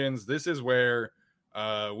predictions. This is where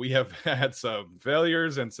we have had some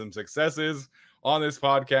failures and some successes on this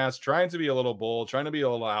podcast, trying to be a little bold, trying to be a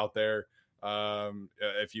little out there.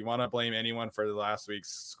 If you want to blame anyone for the last week's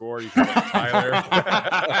score, you can blame Tyler.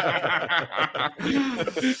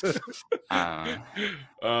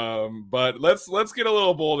 But let's get a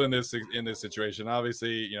little bold in this situation.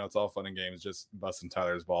 Obviously, it's all fun and games, just busting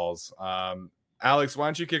Tyler's balls. Alex, why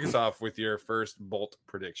don't you kick us off with your first bolt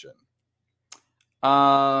prediction?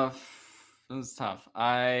 This is tough.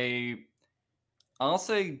 I'll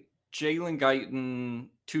say Jalen Guyton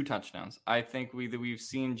 2 touchdowns. I think we've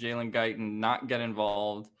seen Jalen Guyton not get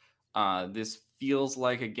involved. This feels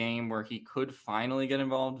like a game where he could finally get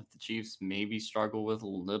involved if the Chiefs maybe struggle with a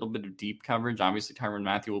little bit of deep coverage. Obviously, Tyrann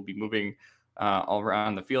Mathieu will be moving all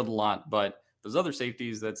around the field a lot, but those other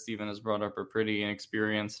safeties that Steven has brought up are pretty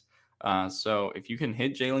inexperienced. So if you can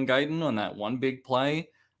hit Jalen Guyton on that one big play,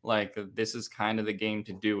 like this is kind of the game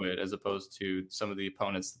to do it as opposed to some of the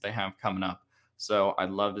opponents that they have coming up. So I'd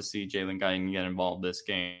love to see Jalen Guyton get involved this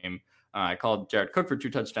game. I called Jared Cook for 2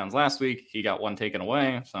 touchdowns last week. He got 1 taken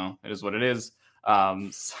away, so it is what it is.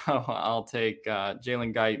 So I'll take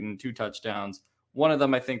Jalen Guyton 2 touchdowns. One of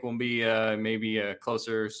them I think will be maybe a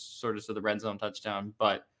closer sort of to the red zone touchdown,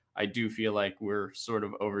 but I do feel like we're sort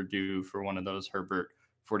of overdue for one of those Herbert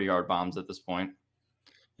 40-yard bombs at this point.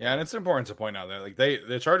 Yeah, and it's important to point out that like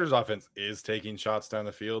the Chargers offense is taking shots down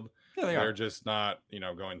the field. Yeah, they're just not,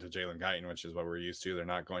 going to Jalen Guyton, which is what we're used to. They're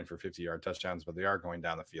not going for 50-yard touchdowns, but they are going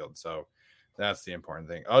down the field. So that's the important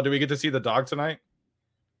thing. Oh, do we get to see the dog tonight?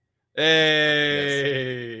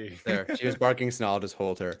 Hey, yes. There, she was barking, so I'll just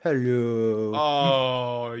hold her. Hello.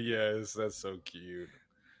 Oh, yes, that's so cute.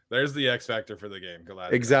 There's the X factor for the game.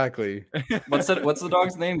 Galadriel. Exactly. What's the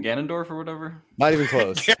dog's name? Ganondorf or whatever? Not even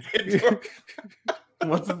close.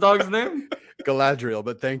 What's the dog's name? Galadriel,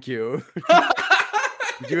 but thank you.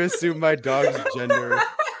 Did you assume my dog's gender?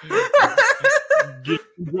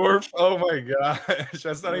 Ganondorf? Oh my gosh,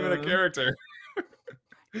 that's not even a character.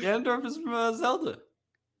 Ganondorf is from Zelda.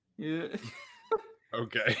 Yeah.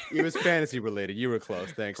 Okay. It was fantasy related. You were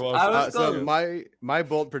close. Thanks. Close. So my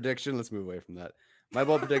bold prediction. Let's move away from that. My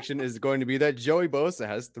bold prediction is going to be that Joey Bosa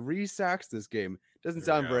has 3 sacks this game. Doesn't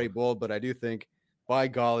sound very bold, but I do think, by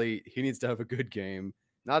golly, he needs to have a good game.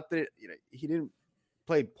 Not that he didn't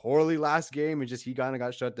play poorly last game, and just he kind of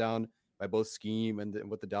got shut down by both scheme and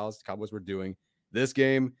what the Dallas Cowboys were doing. This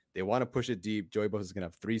game, they want to push it deep. Joey Bosa is going to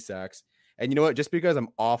have 3 sacks. And you know what? Just because I'm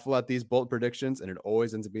awful at these bold predictions, and it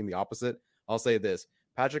always ends up being the opposite, I'll say this.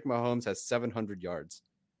 Patrick Mahomes has 700 yards.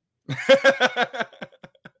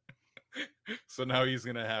 So now he's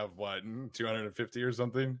gonna have what, 250 or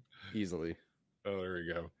something? Easily. Oh, there we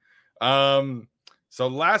go. So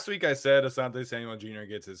last week I said Asante Samuel Jr.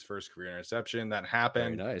 gets his first career interception. That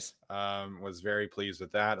happened. Very nice. Was very pleased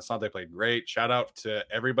with that. Asante played great. Shout out to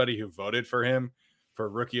everybody who voted for him for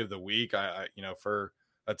Rookie of the Week. I for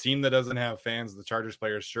a team that doesn't have fans, the Chargers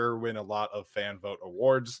players sure win a lot of fan vote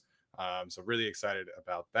awards. So really excited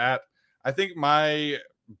about that. I think my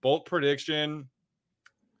bold prediction.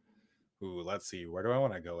 Ooh, let's see. Where do I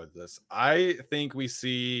want to go with this? I think we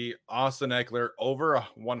see Austin Eckler over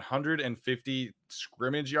 150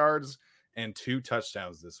 scrimmage yards and 2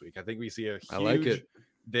 touchdowns this week. I think we see a huge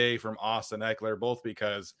day from Austin Eckler, both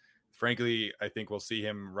because, frankly, I think we'll see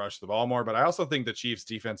him rush the ball more. But I also think the Chiefs'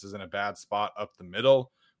 defense is in a bad spot up the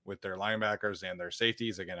middle with their linebackers and their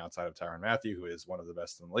safeties, again, outside of Tyrann Mathieu, who is one of the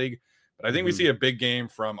best in the league. But I think we see a big game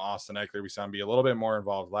from Austin Eckler. We saw him be a little bit more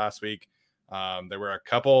involved last week. There were a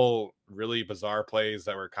couple really bizarre plays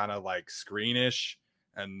that were kind of like screenish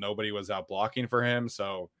and nobody was out blocking for him.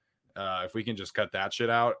 So if we can just cut that shit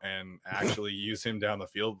out and actually use him down the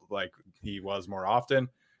field like he was more often,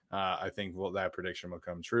 I think that prediction will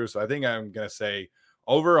come true. So I think I'm going to say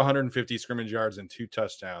over 150 scrimmage yards and 2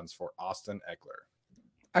 touchdowns for Austin Eckler.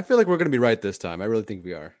 I feel like we're going to be right this time. I really think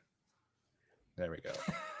we are. There we go.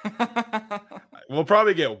 We'll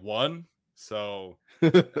probably get 1. So,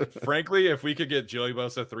 frankly, if we could get Joey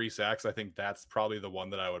Bosa 3 sacks, I think that's probably the one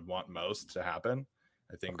that I would want most to happen.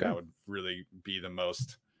 I think that would really be the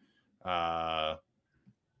most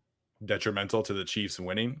detrimental to the Chiefs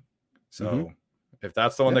winning. So, if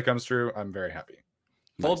that's the one that comes true, I'm very happy.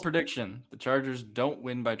 Bold prediction: the Chargers don't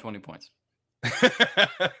win by 20 points.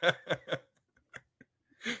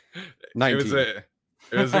 19.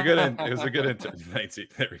 It was a good 19.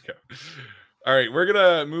 There we go. All right, we're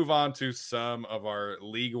gonna move on to some of our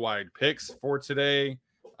league-wide picks for today.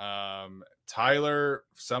 Tyler,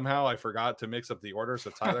 somehow I forgot to mix up the order,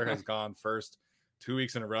 so Tyler has gone first 2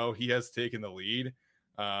 weeks in a row. He has taken the lead.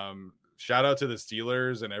 Shout out to the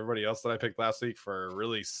Steelers and everybody else that I picked last week for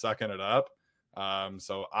really sucking it up.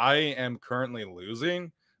 So I am currently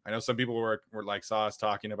losing. I know some people were like saw us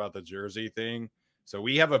talking about the jersey thing. So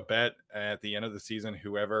we have a bet at the end of the season.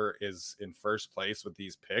 Whoever is in first place with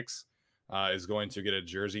these picks is going to get a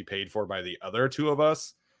jersey paid for by the other 2 of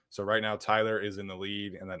us. So right now, Tyler is in the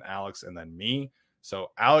lead, and then Alex, and then me.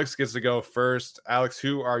 So Alex gets to go first. Alex,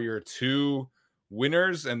 who are your 2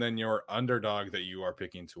 winners, and then your underdog that you are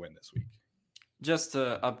picking to win this week? Just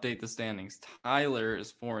to update the standings, Tyler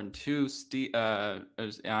is 4-2.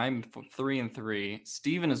 I'm 3-3.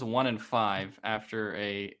 Steven is 1-5 after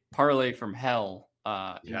a parlay from hell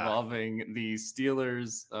involving the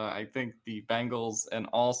Steelers, I think the Bengals, and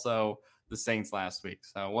also the Saints last week.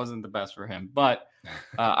 So it wasn't the best for him, but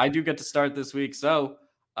I do get to start this week. So,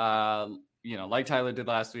 like Tyler did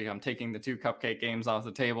last week, I'm taking the 2 cupcake games off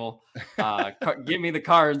the table. Give me the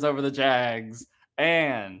Cards over the Jags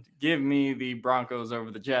and give me the Broncos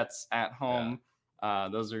over the Jets at home. Yeah.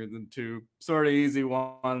 Those are the 2 sort of easy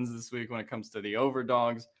ones this week when it comes to the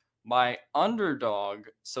overdogs. My underdog,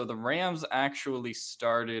 so the Rams actually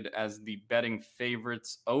started as the betting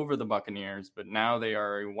favorites over the Buccaneers, but now they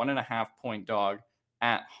are a 1.5-point dog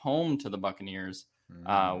at home to the Buccaneers,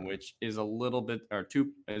 which is a little bit, or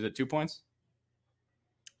 2, is it 2 points?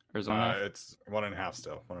 Or is it 1.5? It's 1.5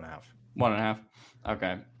 still, 1.5. 1.5.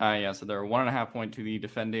 Okay. So they're 1.5 point to the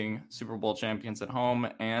defending Super Bowl champions at home,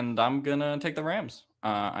 and I'm going to take the Rams.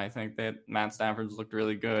 I think that Matt Stafford's looked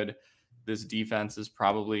really good. This defense is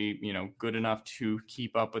probably, good enough to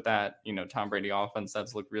keep up with that, Tom Brady offense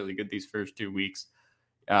that's looked really good these first 2 weeks.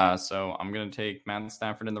 So I'm going to take Matt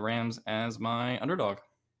Stafford and the Rams as my underdog.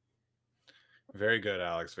 Very good,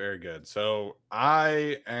 Alex. Very good. So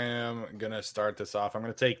I am going to start this off. I'm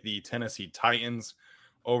going to take the Tennessee Titans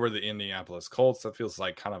over the Indianapolis Colts. That feels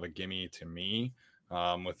like kind of a gimme to me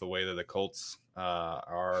with the way that the Colts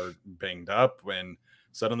are banged up when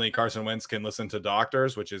suddenly Carson Wentz can listen to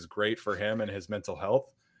doctors, which is great for him and his mental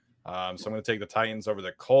health. So I'm going to take the Titans over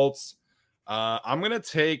the Colts. I'm going to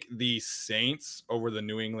take the Saints over the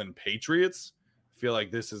New England Patriots. I feel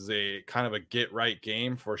like this is a kind of a get-right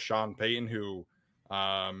game for Sean Payton, who,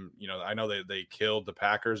 I know that they killed the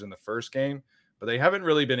Packers in the first game, but they haven't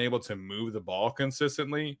really been able to move the ball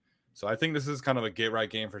consistently. So I think this is kind of a get-right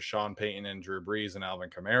game for Sean Payton and Drew Brees and Alvin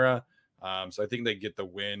Kamara. So I think they get the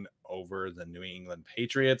win over the New England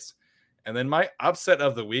Patriots. And then my upset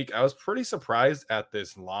of the week, I was pretty surprised at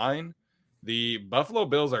this line. The Buffalo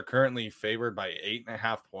Bills are currently favored by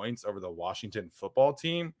 8.5 points over the Washington football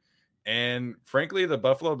team. And frankly, the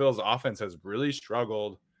Buffalo Bills offense has really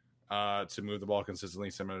struggled to move the ball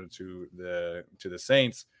consistently, similar to the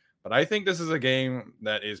Saints. But I think this is a game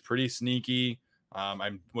that is pretty sneaky.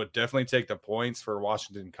 I would definitely take the points for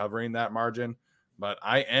Washington covering that margin, but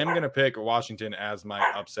I am going to pick Washington as my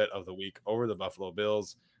upset of the week over the Buffalo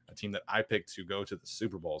Bills, a team that I picked to go to the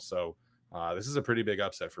Super Bowl. So this is a pretty big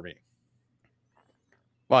upset for me.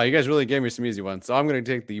 Wow, you guys really gave me some easy ones. So I'm going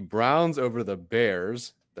to take the Browns over the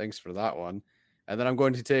Bears. Thanks for that one. And then I'm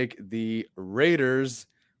going to take the Raiders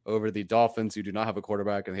over the Dolphins, who do not have a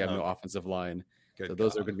quarterback and they have no offensive line. So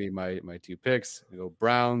those are going to be my two picks. We go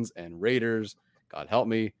Browns and Raiders. God help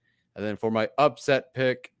me. And then for my upset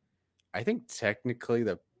pick, I think technically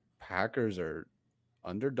the Packers are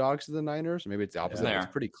underdogs to the Niners. Maybe it's the opposite. But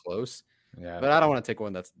it's pretty close. Yeah, but I don't want to take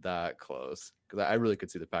one that's that close because I really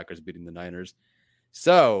could see the Packers beating the Niners.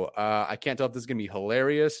 So I can't tell if this is going to be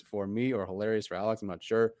hilarious for me or hilarious for Alex. I'm not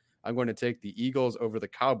sure. I'm going to take the Eagles over the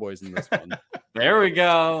Cowboys in this one. There we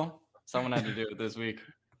go. Someone had to do it this week.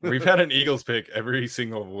 We've had an Eagles pick every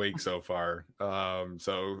single week so far.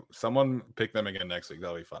 So someone pick them again next week.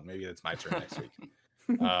 That'll be fun. Maybe it's my turn next week.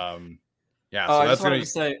 Yeah. So I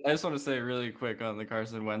just want to say really quick on the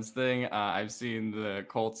Carson Wentz thing. I've seen the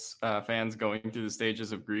Colts fans going through the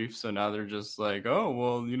stages of grief. So now they're just like, oh,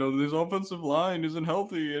 well, this offensive line isn't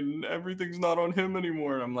healthy and everything's not on him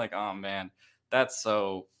anymore. And I'm like, oh man, that's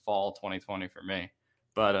so fall 2020 for me.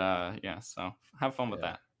 But yeah, so have fun with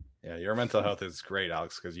that. Yeah, your mental health is great,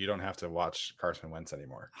 Alex, because you don't have to watch Carson Wentz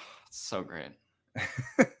anymore. It's so great.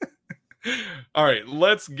 All right,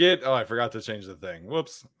 let's get. Oh, I forgot to change the thing.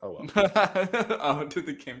 Whoops. Oh well. To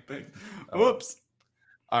the game thing. Whoops.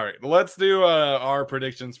 All right, let's do our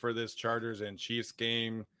predictions for this Chargers and Chiefs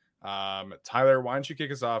game. Tyler, why don't you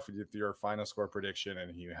kick us off with your final score prediction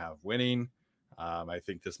and who you have winning? I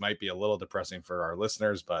think this might be a little depressing for our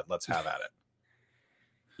listeners, but let's have at it.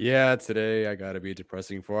 Yeah, today I got to be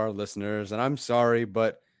depressing for our listeners, and I'm sorry,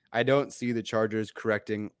 but I don't see the Chargers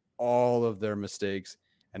correcting all of their mistakes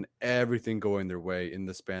and everything going their way in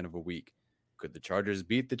the span of a week. Could the Chargers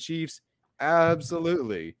beat the Chiefs?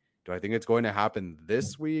 Absolutely. Do I think it's going to happen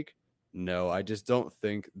this week? No, I just don't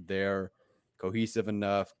think they're cohesive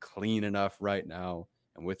enough, clean enough right now.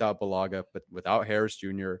 And without Balaga, but without Harris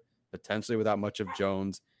Jr., potentially without much of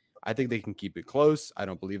Jones, I think they can keep it close. I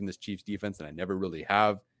don't believe in this Chiefs defense, and I never really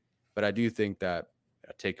have. But I do think that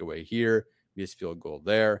a takeaway here, missed field goal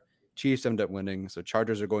there. Chiefs end up winning. So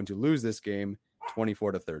Chargers are going to lose this game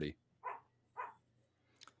 24-30.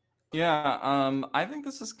 Yeah, I think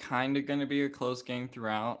this is kind of going to be a close game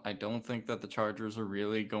throughout. I don't think that the Chargers are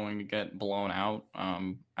really going to get blown out.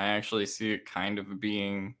 I actually see it kind of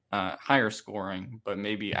being higher scoring, but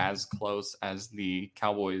maybe as close as the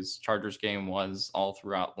Cowboys-Chargers game was all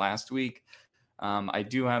throughout last week. I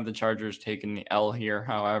do have the Chargers taking the L here,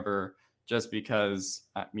 however, just because,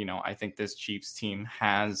 I think this Chiefs team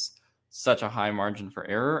has such a high margin for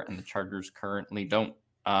error, and the Chargers currently don't.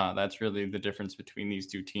 That's really the difference between these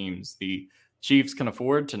two teams. The Chiefs can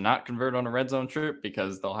afford to not convert on a red zone trip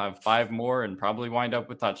because they'll have 5 more and probably wind up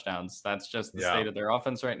with touchdowns. That's just the state of their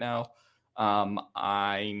offense right now.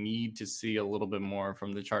 I need to see a little bit more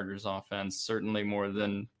from the Chargers offense, certainly more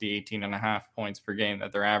than the 18.5 points per game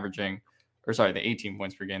that they're averaging. The 18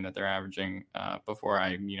 points per game that they're averaging before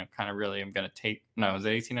I, kind of really am going to take. No, is it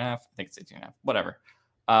 18.5? I think it's 18.5. Whatever.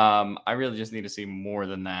 I really just need to see more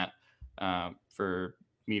than that for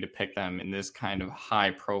me to pick them in this kind of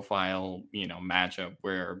high profile, matchup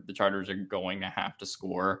where the Chargers are going to have to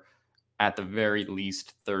score at the very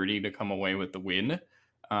least 30 to come away with the win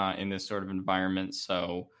in this sort of environment.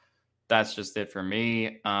 So that's just it for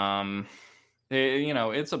me.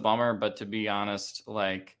 It's a bummer, but to be honest,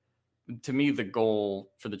 to me, the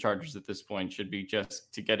goal for the Chargers at this point should be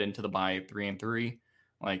just to get into the bye 3-3.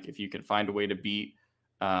 If you can find a way to beat,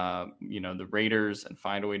 the Raiders and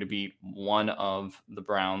find a way to beat one of the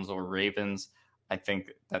Browns or Ravens, I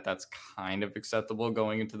think that that's kind of acceptable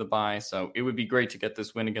going into the bye. So it would be great to get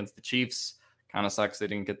this win against the Chiefs. Kind of sucks they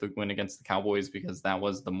didn't get the win against the Cowboys because that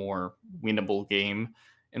was the more winnable game,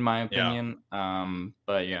 in my opinion.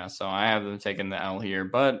 But yeah, so I have them taking the L here.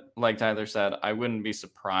 But like Tyler said, I wouldn't be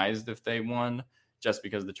surprised if they won, just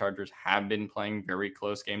because the Chargers have been playing very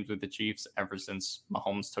close games with the Chiefs ever since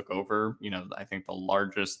Mahomes took over. I think the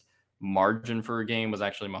largest margin for a game was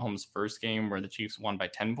actually Mahomes' first game where the Chiefs won by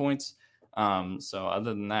 10 points. So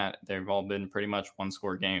other than that, they've all been pretty much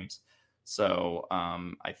one-score games. So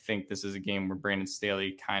I think this is a game where Brandon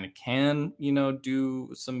Staley kind of can, do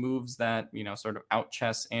some moves that, sort of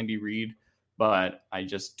out-chess Andy Reid. But I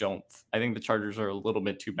think the Chargers are a little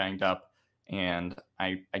bit too banged up. And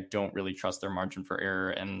I don't really trust their margin for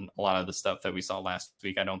error. And a lot of the stuff that we saw last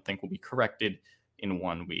week, I don't think will be corrected in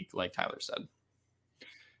 1 week, like Tyler said.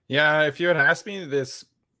 Yeah, if you had asked me this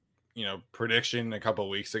prediction a couple of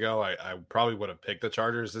weeks ago, I probably would have picked the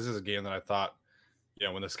Chargers. This is a game that I thought,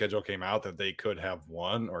 when the schedule came out, that they could have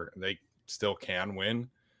won, or they still can win.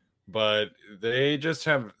 But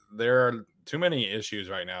there are too many issues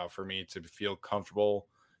right now for me to feel comfortable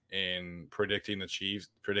in predicting a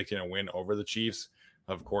win over the Chiefs.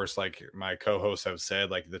 Of course, like my co-hosts have said,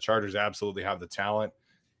 like the Chargers absolutely have the talent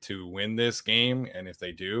to win this game. And if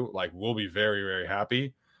they do, like, we'll be very, very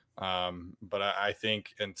happy. But I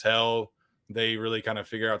think until they really kind of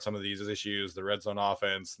figure out some of these issues, the red zone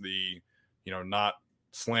offense, the, not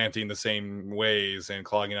slanting the same ways and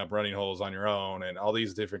clogging up running holes on your own, and all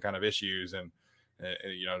these different kind of issues, and,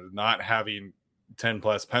 not having 10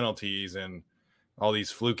 plus penalties and all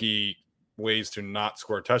these fluky ways to not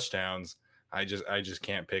score touchdowns, I just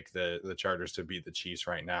can't pick the Chargers to beat the Chiefs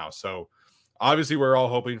right now. So obviously we're all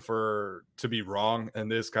hoping to be wrong in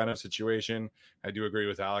this kind of situation. I do agree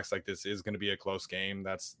with Alex. Like, this is going to be a close game.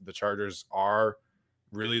 The Chargers are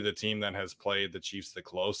really the team that has played the Chiefs the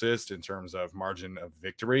closest in terms of margin of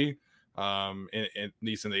victory, at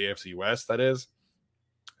least in the AFC West, that is.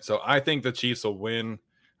 So I think the Chiefs will win.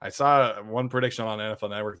 I saw one prediction on NFL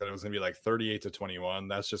Network that it was going to be like 38-21.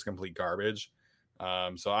 That's just complete garbage.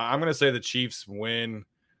 So I'm going to say the Chiefs win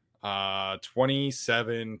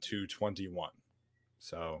 27-21.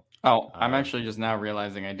 So I'm actually just now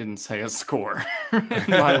realizing I didn't say a score in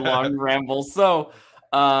my long ramble. So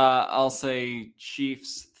I'll say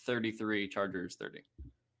Chiefs 33, Chargers 30.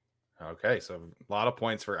 Okay, so a lot of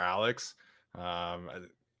points for Alex.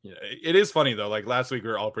 It is funny though. Like last week we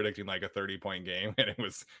were all predicting like a 30-point game, and it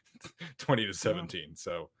was 20-17.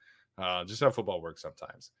 So just how football works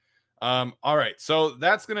sometimes. All right, so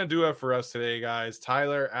that's gonna do it for us today, guys.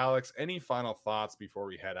 Tyler, Alex, any final thoughts before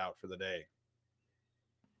we head out for the day?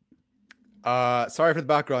 Sorry for the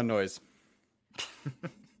background noise.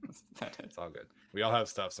 It's all good. We all have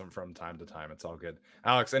stuff from time to time. It's all good.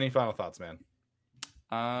 Alex, any final thoughts, man?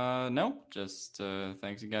 No, just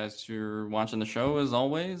thanks you guys for watching the show as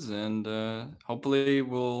always, and hopefully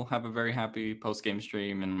we'll have a very happy post-game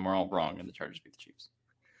stream and we're all wrong and the Chargers beat the Chiefs.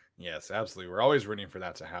 Yes, absolutely. We're always rooting for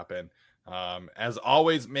that to happen. As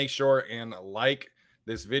always, make sure and like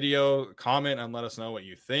this video, comment and let us know what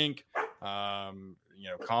you think.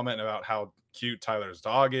 Comment about how cute Tyler's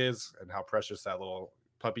dog is and how precious that little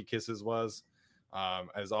puppy kisses was.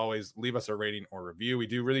 As always, leave us a rating or review. We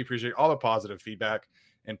do really appreciate all the positive feedback.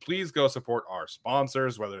 And please go support our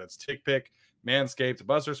sponsors, whether it's TickPick, Manscaped,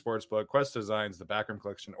 Buster Sportsbook, Quest Designs, the Backroom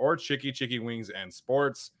Collection, or Chicky Wings and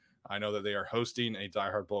Sports. I know that they are hosting a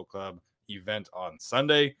Die Hard Bullet Club event on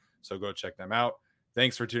Sunday, so go check them out.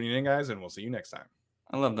 Thanks for tuning in, guys, and we'll see you next time.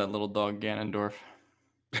 I love that little dog, Ganondorf.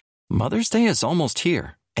 Mother's Day is almost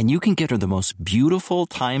here, and you can get her the most beautiful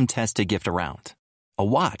time-tested gift around. A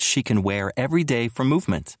watch she can wear every day for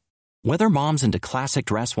Movement. Whether mom's into classic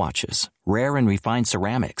dress watches, rare and refined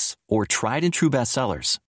ceramics, or tried and true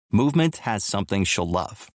bestsellers, Movement has something she'll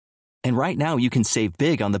love. And right now you can save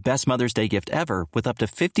big on the best Mother's Day gift ever with up to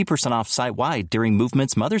 50% off site-wide during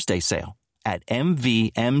Movement's Mother's Day sale at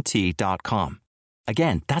MVMT.com.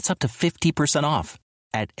 Again, that's up to 50% off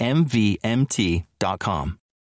at MVMT.com.